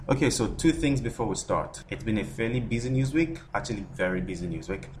Okay, so two things before we start. It's been a fairly busy news week, actually very busy news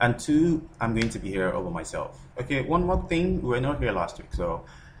week. And two, I'm going to be here over myself. Okay, one more thing, we were not here last week, so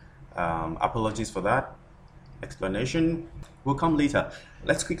apologies for that. Explanation will come later.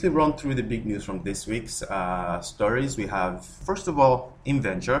 Let's quickly run through the big news from this week's stories. We have, first of all,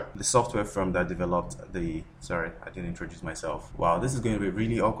 InVenture, the software firm that developed the... Sorry, I didn't introduce myself. Wow, this is going to be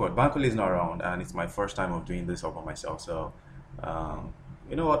really awkward. Bankole is not around, and it's my first time of doing this all by myself, so...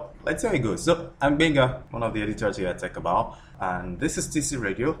 you know what? Let's see how it goes. So, I'm Benga, one of the editors here at Tech About, and this is TC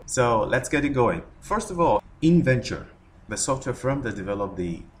Radio. So, let's get it going. First of all, InVenture, the software firm that developed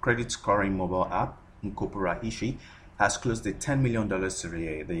the credit scoring mobile app, Nkopurahishi, has closed a $10 million Series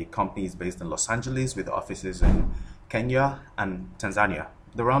A. The company is based in Los Angeles with offices in Kenya and Tanzania.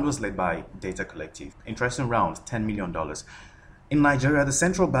 The round was led by Data Collective. Interesting round, $10 million. In Nigeria, the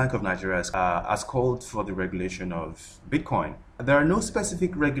Central Bank of Nigeria has called for the regulation of Bitcoin. There are no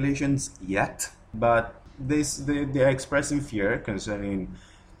specific regulations yet, but they are expressing fear concerning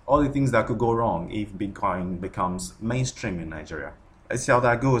all the things that could go wrong if Bitcoin becomes mainstream in Nigeria. Let's see how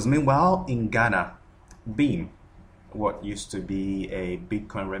that goes. Meanwhile, in Ghana, Beam, what used to be a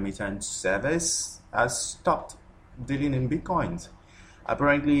Bitcoin remittance service, has stopped dealing in Bitcoins.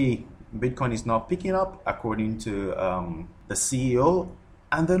 Apparently, Bitcoin is not picking up, according to the CEO.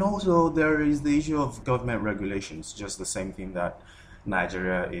 And then also there is the issue of government regulations, just the same thing that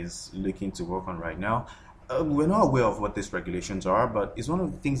Nigeria is looking to work on right now. We're not aware of what these regulations are, but it's one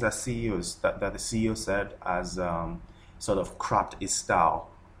of the things that the CEO said as sort of crapped his style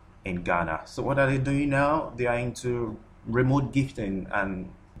in Ghana. So what are they doing now? They are into remote gifting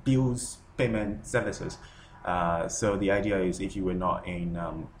and bills payment services. So the idea is if you were not in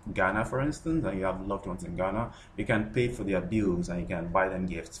Ghana, for instance, and you have loved ones in Ghana, you can pay for their bills and you can buy them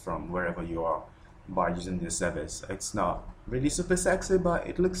gifts from wherever you are by using this service. It's not really super sexy, but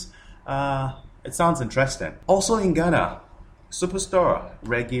it looks, it sounds interesting. Also in Ghana, superstar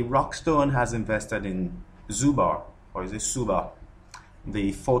Reggie Rockstone has invested in Zuba, or is it Suba,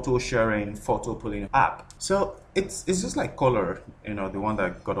 the photo sharing, photo pulling app. So it's just like Color, the one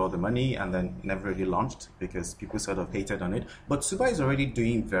that got all the money and then never really launched because people sort of hated on it. But Zuba is already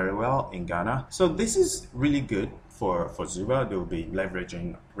doing very well in Ghana. So this is really good for Zuba. They'll be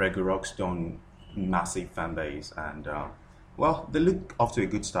leveraging Reggie Rockstone massive fan base, and well, they look off to a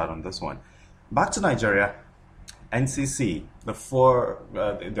good start on this one. Back to Nigeria. NCC,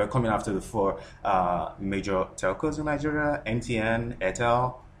 they're coming after the four major telcos in Nigeria: MTN,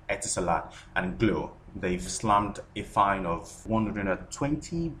 Airtel, Etisalat, and Glo. They've slammed a fine of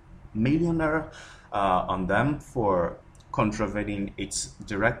 120 million naira on them for contravening its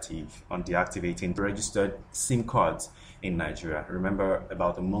directive on deactivating registered SIM cards in Nigeria. Remember,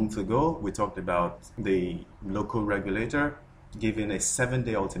 about a month ago, we talked about the local regulator giving a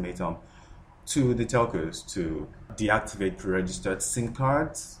 7-day ultimatum to the telcos to deactivate pre-registered SIM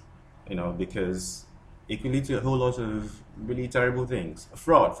cards, because it could lead to a whole lot of really terrible things.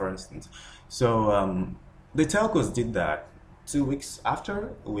 Fraud, for instance. So the telcos did that 2 weeks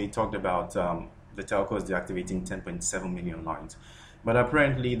after we talked about the telcos deactivating 10.7 million lines. But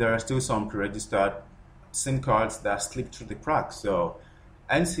apparently there are still some pre-registered SIM cards that slipped through the cracks. So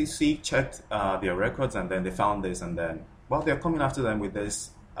NCC checked their records and then they found this, and then, well, they're coming after them with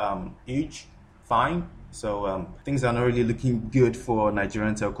this huge fine. So things are not really looking good for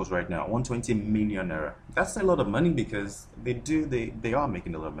Nigerian telcos right now. 120 million naira. That's a lot of money because they are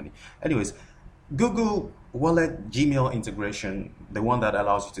making a lot of money. Anyways, Google Wallet Gmail integration, the one that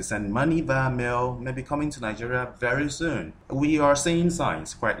allows you to send money via mail, may be coming to Nigeria very soon. We are seeing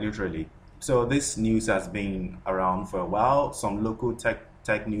signs, quite literally. So this news has been around for a while. Some local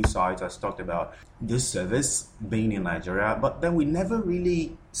tech news sites has talked about this service being in Nigeria, but then we never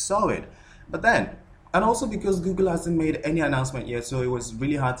really saw it. But then, and also because Google hasn't made any announcement yet, so it was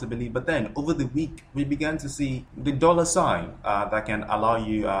really hard to believe. But then over the week, we began to see the dollar sign that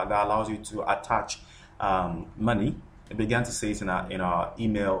allows you to attach money. I began to see it in our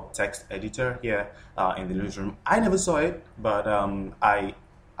email text editor here in the newsroom. I never saw it, but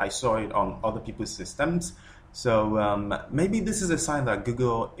I saw it on other people's systems. So maybe this is a sign that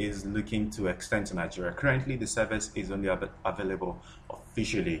Google is looking to extend to Nigeria. Currently, the service is only available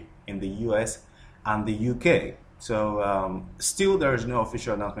officially in the US and the UK. So still there is no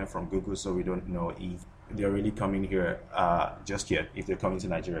official announcement from Google, so we don't know if they're really coming here just yet, if they're coming to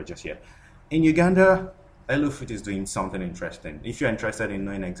Nigeria just yet. In Uganda, HelloFood is doing something interesting. If you're interested in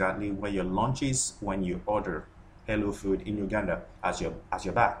knowing exactly where your lunch is when you order HelloFood in Uganda as your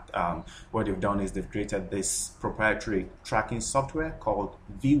bag, what they've done is they've created this proprietary tracking software called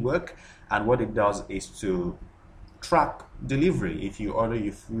VWork, and what it does is to track delivery. If you order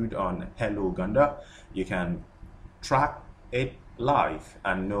your food on Hello Uganda, you can track it live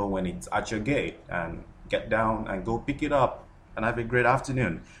and know when it's at your gate and get down and go pick it up and have a great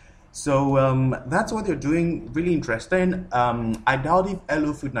afternoon. So that's what they're doing. Really interesting. I doubt if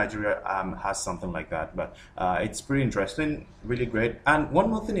Hello Food Nigeria has something like that, but it's pretty interesting, really great. And one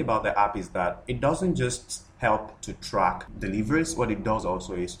more thing about the app is that it doesn't just help to track deliveries. What it does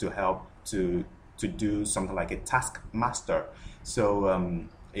also is to help to do something like a task master. So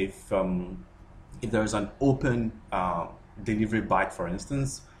if there's an open delivery bike, for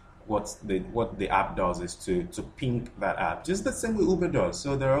instance, what the app does is to ping that app, just the same way Uber does.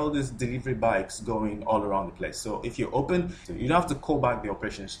 So there are all these delivery bikes going all around the place. So if you're open, you don't have to call back the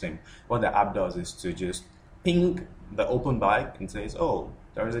operations team. What the app does is to just ping the open bike and says, "Oh,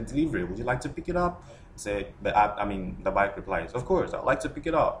 there is a delivery. Would you like to pick it up?" Say the bike replies, "Of course, I'd like to pick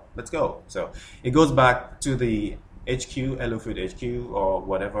it up. Let's go." So it goes back to the HQ, Hello Food HQ, or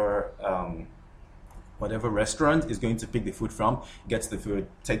whatever restaurant is going to pick the food from, gets the food,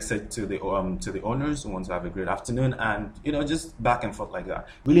 takes it to the owners who want to have a great afternoon, and just back and forth like that.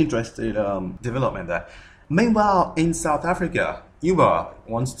 Really interesting development there. Meanwhile, in South Africa, Uber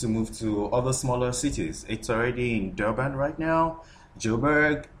wants to move to other smaller cities. It's already in Durban right now,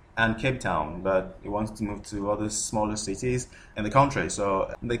 Joburg, and Cape Town, but it wants to move to other smaller cities in the country.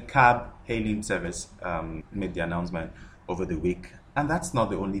 So the cab hailing service made the announcement over the week, and that's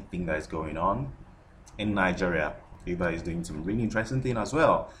not the only thing that is going on. In Nigeria, Uber is doing some really interesting thing as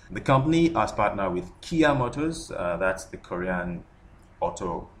well. The company has partnered with Kia Motors, that's the Korean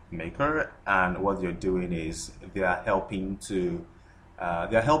automaker, and what they're doing is they are helping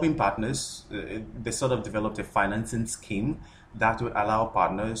partners. They sort of developed a financing scheme that would allow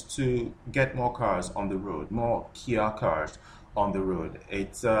partners to get more cars on the road, more Kia cars on the road.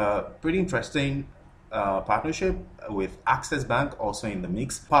 It's a pretty interesting partnership with Access Bank also in the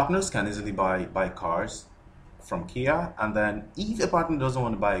mix. Partners can easily buy cars from Kia, and then if a partner doesn't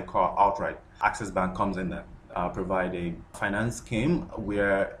want to buy a car outright, Access Bank comes in there, provide a finance scheme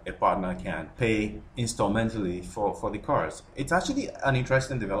where a partner can pay installmentally for the cars. It's actually an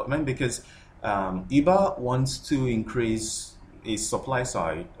interesting development because Uber wants to increase its supply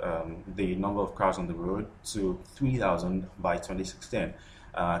side, the number of cars on the road, to 3,000 by 2016.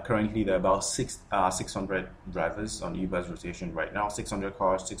 Currently, there are about 600 drivers on Uber's rotation right now. 600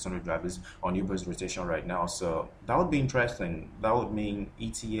 cars, 600 drivers on Uber's rotation right now. So that would be interesting. That would mean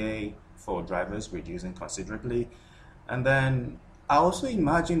ETA for drivers reducing considerably. And then I also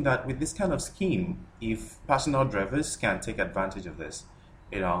imagine that with this kind of scheme, if personal drivers can take advantage of this,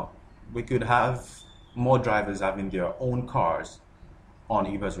 we could have more drivers having their own cars on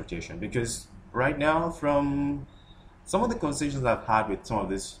Uber's rotation. Because right now, from some of the conversations I've had with some of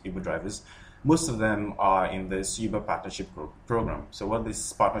these Uber drivers, most of them are in this Uber partnership program. So what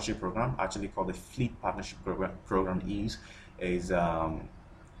this partnership program, actually called the Fleet Partnership Program is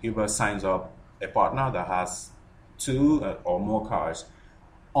Uber signs up a partner that has 2 or more cars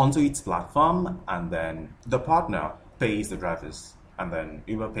onto its platform, and then the partner pays the drivers, and then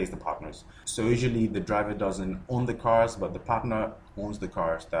Uber pays the partners. So usually the driver doesn't own the cars, but the partner owns the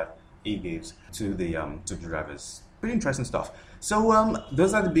cars that he gives to the drivers. Pretty interesting stuff. So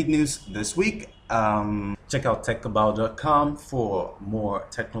those are the big news this week. Check out techabout.com for more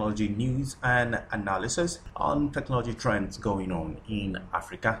technology news and analysis on technology trends going on in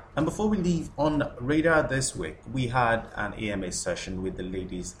Africa. And before we leave on radar this week, we had an AMA session with the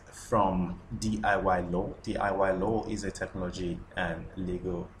ladies from DIY Law. DIY Law is a technology and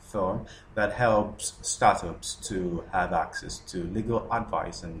legal firm that helps startups to have access to legal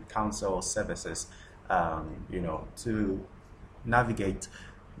advice and counsel services, to navigate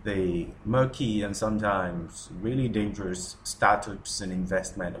the murky and sometimes really dangerous startups and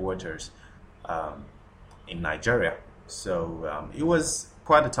investment waters in Nigeria. So it was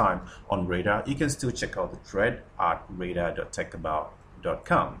quite a time on Radar. You can still check out the thread at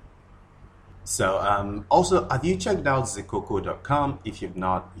radar.techabout.com. So also, have you checked out Zikoko.com? If you've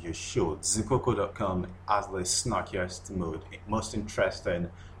not, you should. Zikoko.com has the snarkiest mood, most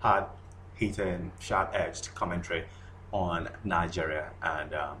interesting, hard-hitting, sharp-edged commentary on Nigeria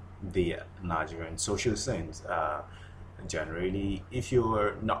and the Nigerian social scenes. Generally, if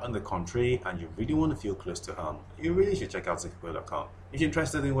you're not in the country and you really want to feel close to home, you really should check out Zikoko.com. If you're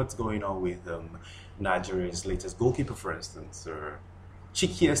interested in what's going on with Nigeria's latest goalkeeper, for instance, or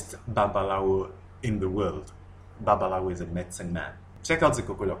cheekiest Babalawo in the world. Babalawo is a medicine man. Check out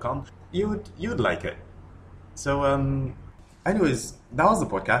Zikoko.com. You'd like it. So, anyways, that was the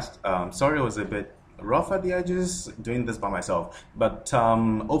podcast. Sorry it was a bit rough at the edges doing this by myself, but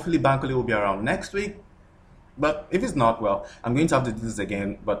hopefully Bankole will be around next week. But if it's not, well, I'm going to have to do this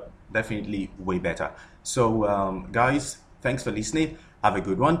again, but definitely way better. So, guys, thanks for listening. Have a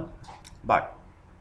good one. Bye.